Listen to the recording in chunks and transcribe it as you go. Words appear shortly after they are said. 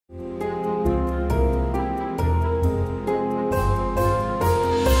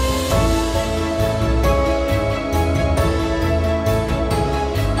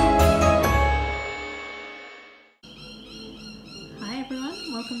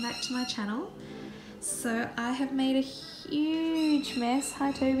welcome back to my channel. So I have made a huge mess,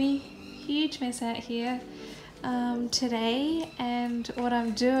 hi Toby, huge mess out here today, and what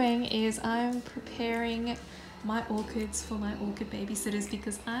I'm doing is I'm preparing my orchids for my orchid babysitters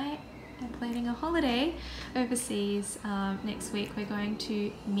because I am planning a holiday overseas. Next week we're going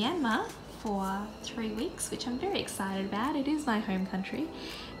to Myanmar for 3 weeks, which I'm very excited about. It is my home country,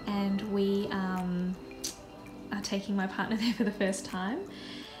 and we are taking my partner there for the first time,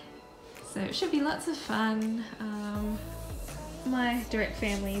 so it should be lots of fun. My direct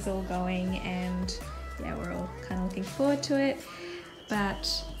family is all going, and yeah, we're all kind of looking forward to it. But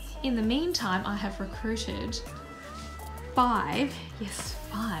in the meantime, I have recruited 5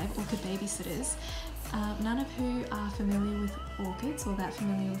 orchid babysitters, none of who are familiar with orchids or that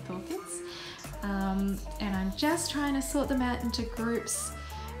familiar with orchids, and I'm just trying to sort them out into groups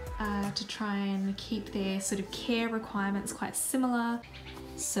to try and keep their sort of care requirements quite similar.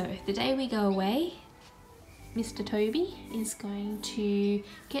 So the day we go away, Mr. Toby is going to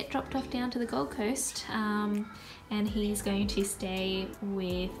get dropped off down to the Gold Coast, and he's going to stay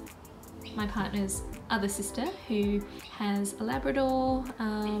with my partner's other sister, who has a Labrador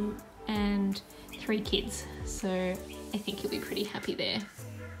and 3 kids. So I think he'll be pretty happy there,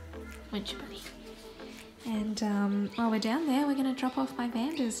 won't you, buddy? And while we're down there, we're going to drop off my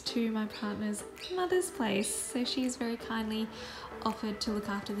Vandas to my partner's mother's place. So she's very kindly offered to look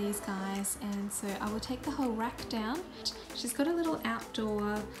after these guys, and so I will take the whole rack down. She's got a little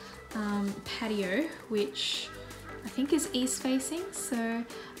outdoor patio, which I think is east facing, so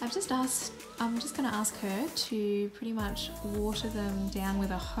I'm just going to ask her to pretty much water them down with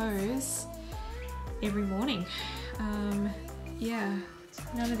a hose every morning. Yeah,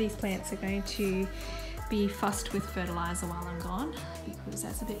 none of these plants are going to be fussed with fertilizer while I'm gone, because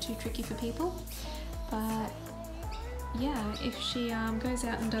that's a bit too tricky for people. But yeah, if she goes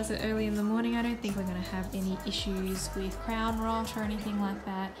out and does it early in the morning, I don't think we're going to have any issues with crown rot or anything like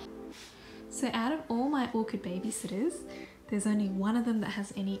that. So out of all my orchid babysitters, there's only one of them that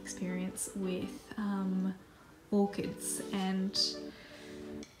has any experience with orchids, and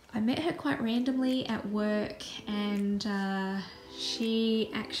I met her quite randomly at work, and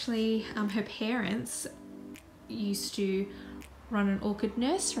she actually, her parents used to run an orchid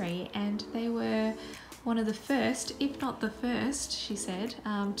nursery, and they were one of the first, if not the first, she said,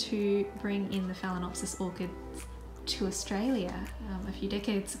 to bring in the Phalaenopsis orchids to Australia a few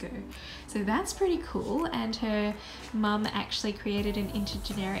decades ago. So that's pretty cool, and her mum actually created an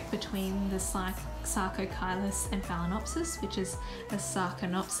intergeneric between the Sarcochilus and Phalaenopsis, which is a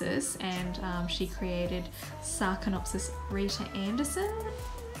Sarconopsis, and she created Sarconopsis Rita Anderson.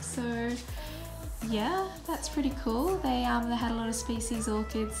 So yeah, that's pretty cool. They had a lot of species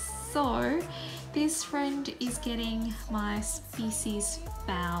orchids. So this friend is getting my species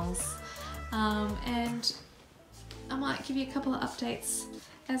phals, and I might give you a couple of updates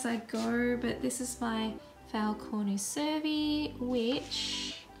as I go, but this is my Phal cornucervi,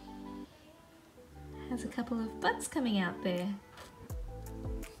 which has a couple of buds coming out there.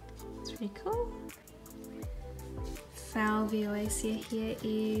 It's pretty cool. Phal violacea here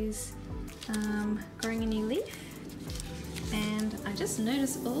is growing a new leaf, and I just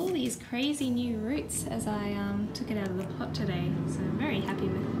noticed all these crazy new roots as I took it out of the pot today, so I'm very happy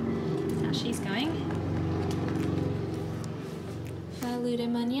with how she's going. Phal de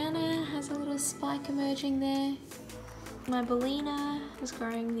Mañana has a little spike emerging there. My Bellina is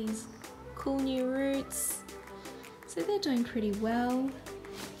growing these cool new roots, so they're doing pretty well.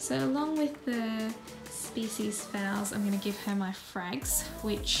 So along with the species phals, I'm going to give her my frags,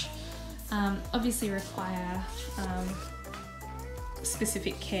 which obviously require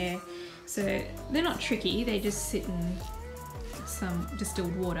specific care. So they're not tricky, they just sit in some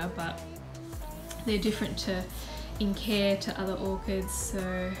distilled water, but they're different in care to other orchids.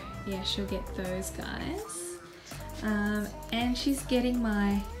 So yeah, she'll get those guys. And she's getting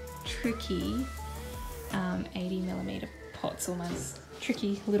my tricky 80mm pots, almost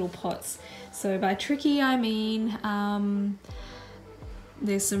tricky little pots. So by tricky I mean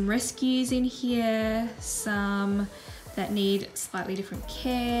there's some rescues in here, some that need slightly different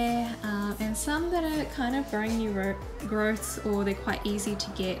care, and some that are kind of growing new growths, or they're quite easy to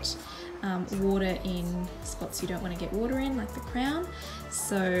get water in spots you don't want to get water in, like the crown.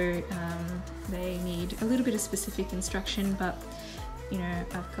 So they need a little bit of specific instruction, but you know,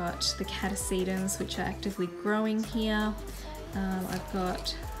 I've got the catacedons, which are actively growing here. I've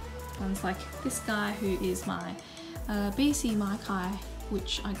got ones like this guy, who is my BC Maikai,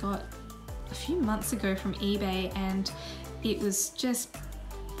 which I got a few months ago from eBay, and it was just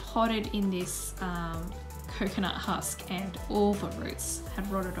potted in this coconut husk and all the roots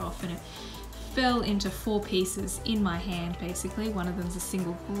had rotted off, and it fell into 4 pieces in my hand basically. One of them's a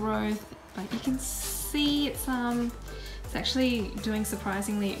single growth, but you can see it's actually doing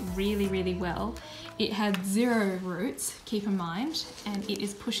surprisingly really well. It had 0 roots, keep in mind, and it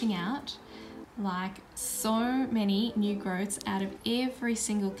is pushing out like so many new growths out of every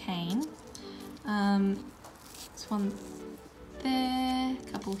single cane. There's one there,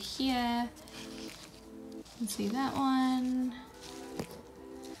 a couple here. You can see that one.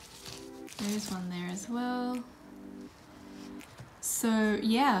 There's one there as well. So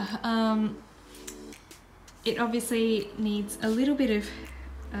yeah, it obviously needs a little bit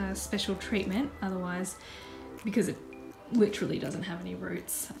of special treatment, otherwise, because it literally doesn't have any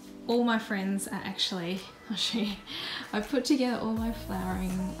roots. All my friends are actually, I'll show you, I've put together all my flowering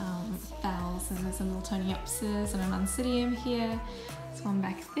phals, and there's a Miltoniopsis and an Oncidium here. There's one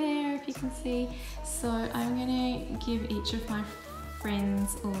back there if you can see. So I'm gonna give each of my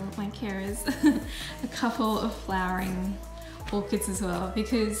friends or my carers a couple of flowering orchids as well,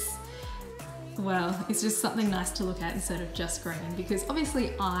 because, well, it's just something nice to look at instead of just green, because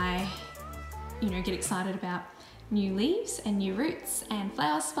obviously I, you know, get excited about new leaves and new roots and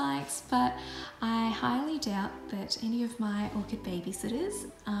flower spikes, but I highly doubt that any of my orchid babysitters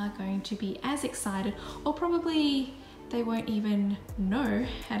are going to be as excited, or probably they won't even know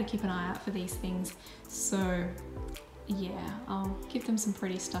how to keep an eye out for these things. So yeah, I'll give them some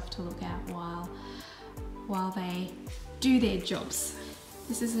pretty stuff to look at while they do their jobs.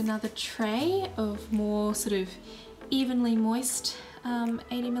 This is another tray of more sort of evenly moist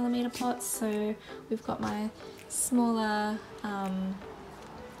 80mm pots. So we've got my smaller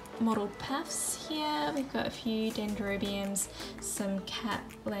mottled paphs here. We've got a few dendrobiums, some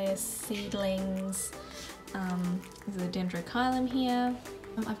cattleya seedlings. There's a dendrochilum here.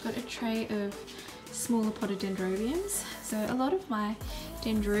 I've got a tray of smaller potted dendrobiums. So a lot of my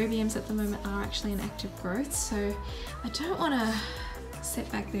dendrobiums at the moment are actually in active growth, so I don't want to set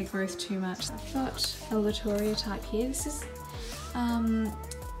back their growth too much. I've got a Latoria type here. This is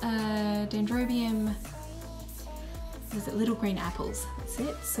a dendrobium, is it little green apples? That's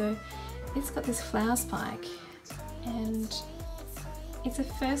it. So it's got this flower spike, and it's a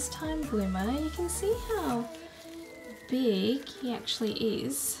first time bloomer. You can see how big he actually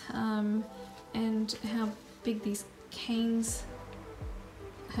is, and how big these canes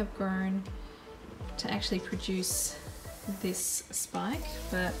have grown to actually produce this spike.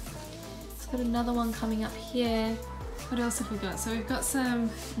 But it's got another one coming up here. What else have we got? So we've got some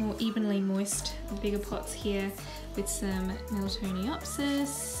more evenly moist, bigger pots here with some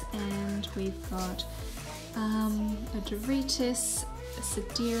Miltoniopsis, and we've got a Doritis, a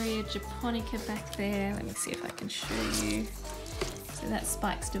Sideria japonica back there. Let me see if I can show you. So that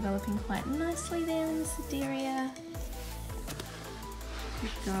spike's developing quite nicely there in the Sideria.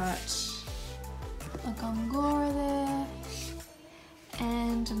 We've got a Gongora there,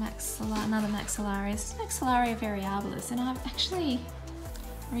 and a another Maxillaria. Maxillaria variabilis, and I've actually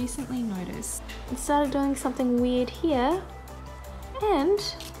recently noticed it started doing something weird here, and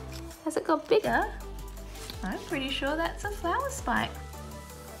as it got bigger, I'm pretty sure that's a flower spike.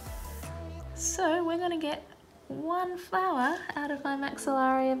 So we're going to get one flower out of my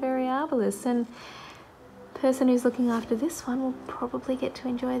Maxillaria variabilis, and the person who's looking after this one will probably get to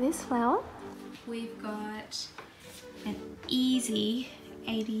enjoy this flower. We've got an easy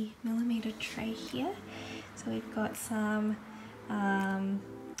 80mm tray here. So we've got some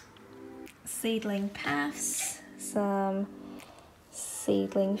seedling paphs, some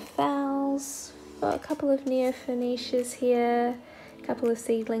seedling phals, got a couple of neophoneicias here, a couple of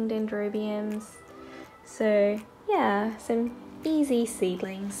seedling dendrobiums. So yeah, some easy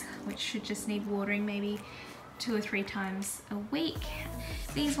seedlings which should just need watering maybe 2 or 3 times a week.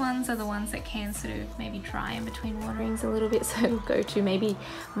 These ones are the ones that can sort of maybe dry in between waterings a little bit, so it'll go to maybe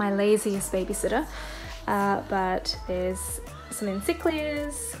my laziest babysitter. But there's some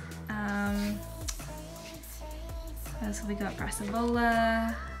encyclias. So we got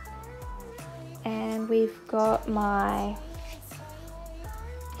Brassivola, and we've got my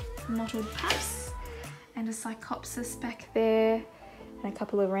mottled paphs and a Psychopsis back there, and a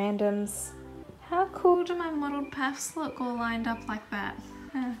couple of randoms. How cool do my mottled paphs look all lined up like that?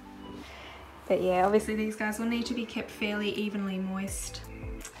 But yeah, obviously these guys will need to be kept fairly evenly moist.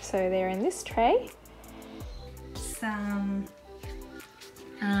 So they're in this tray. Some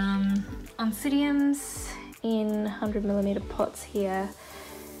Oncidiums in 100mm pots here,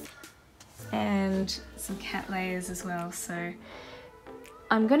 and some cattleyas as well. So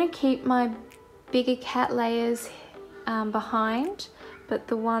I'm gonna keep my bigger cattleyas behind, but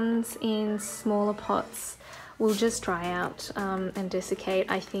the ones in smaller pots will just dry out and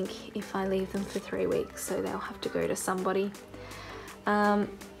desiccate, I think, if I leave them for 3 weeks, so they'll have to go to somebody.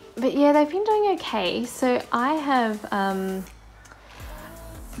 But yeah, they've been doing okay. So I have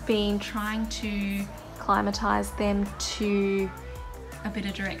been trying to climatize them to a bit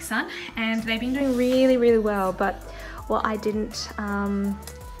of direct sun, and they've been doing really, really well. But what I didn't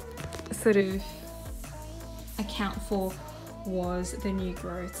sort of account for was the new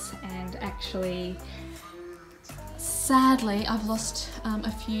growths, and actually sadly I've lost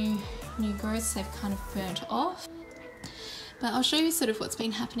a few new growths. They've kind of burnt off, but I'll show you sort of what's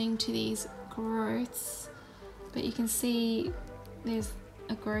been happening to these growths. But you can see there's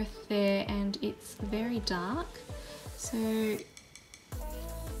a growth there and it's very dark. So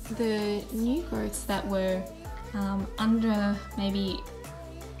the new growths that were under maybe,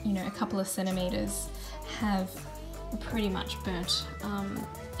 you know, a couple of centimeters have pretty much burnt,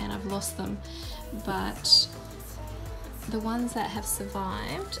 and I've lost them. But the ones that have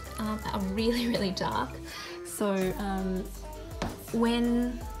survived are really, really dark. So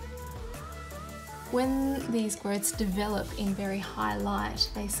when these growths develop in very high light,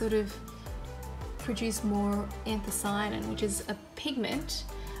 they sort of produce more anthocyanin, which is a pigment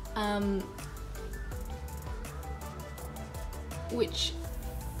which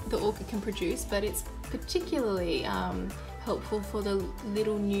the orchid can produce, but it's particularly helpful for the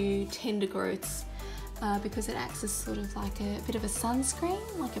little new tender growths because it acts as sort of like a bit of a sunscreen,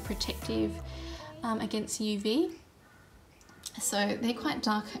 like a protective against UV. So they're quite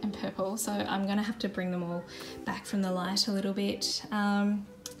dark and purple, so I'm gonna have to bring them all back from the light a little bit. And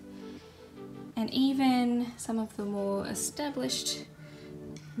even some of the more established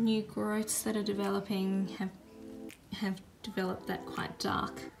new growths that are developing have developed that quite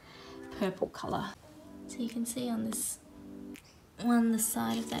dark purple colour. So you can see on this one, the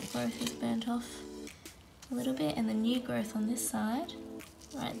side of that growth has burnt off a little bit, and the new growth on this side,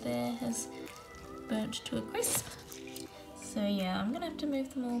 right there, has burnt to a crisp. So yeah, I'm gonna have to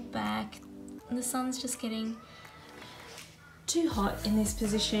move them all back. The sun's just getting too hot in this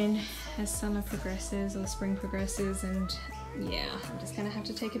position as summer progresses or spring progresses, and yeah, I'm just gonna have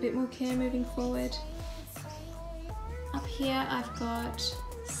to take a bit more care moving forward. Up here I've got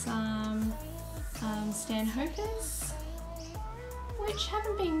some Stanhopers, which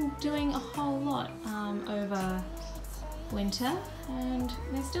haven't been doing a whole lot over winter, and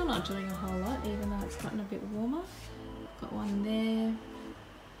they're still not doing a whole lot even though it's gotten a bit warmer. Got one there.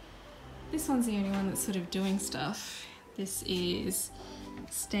 This one's the only one that's sort of doing stuff. This is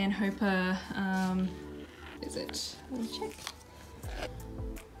Stanhoper, is it? Let me check.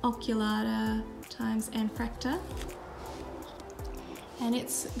 Oculata times Anfracta. And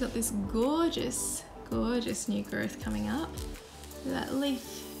it's got this gorgeous, gorgeous new growth coming up. That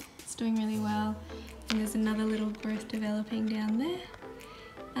leaf is doing really well. And there's another little growth developing down there.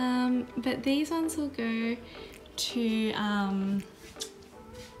 But these ones will go to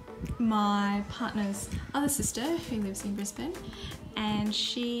my partner's other sister who lives in Brisbane, and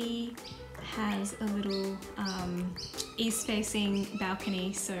she has a little east-facing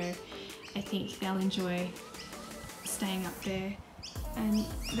balcony, so I think they'll enjoy staying up there, and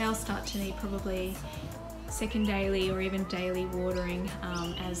they'll start to need probably second daily or even daily watering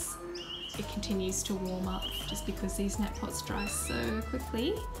as it continues to warm up, just because these net pots dry so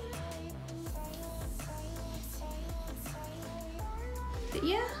quickly. But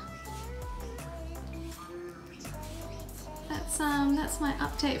yeah, that's my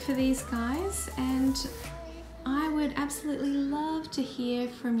update for these guys, and I would absolutely love to hear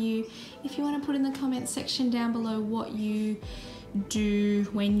from you. If you want to put in the comments section down below what you do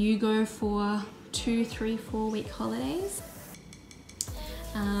when you go for 2, 3, 4 week holidays.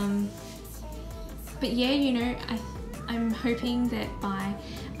 But yeah, you know, I'm hoping that by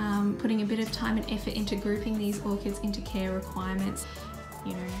putting a bit of time and effort into grouping these orchids into care requirements,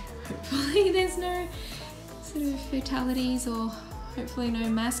 you know, hopefully there's no sort of fatalities or hopefully no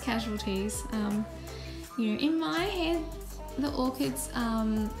mass casualties. You know, in my head, the orchids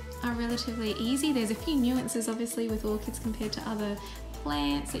are relatively easy. There's a few nuances obviously with orchids compared to other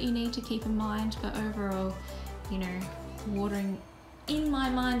plants that you need to keep in mind, but overall, you know, watering in my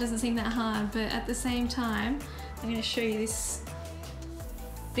mind doesn't seem that hard. But at the same time, I'm going to show you this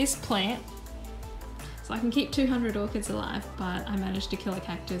plant. So I can keep 200 orchids alive, but I managed to kill a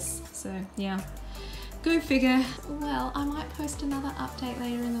cactus, so yeah. Go figure. Well, I might post another update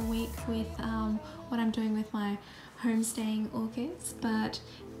later in the week with what I'm doing with my homestaying orchids, but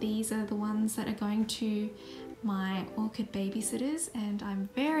these are the ones that are going to my orchid babysitters, and I'm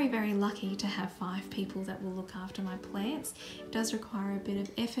very, very lucky to have 5 people that will look after my plants. It does require a bit of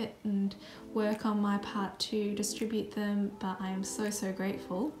effort and work on my part to distribute them, but I am so, so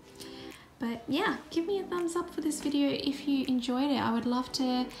grateful. But yeah, give me a thumbs up for this video if you enjoyed it. I would love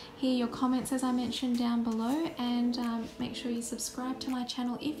to hear your comments, as I mentioned, down below, and make sure you subscribe to my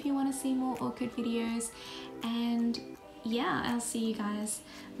channel if you want to see more orchid videos. And yeah, I'll see you guys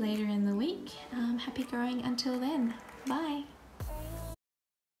later in the week. Happy growing until then. Bye.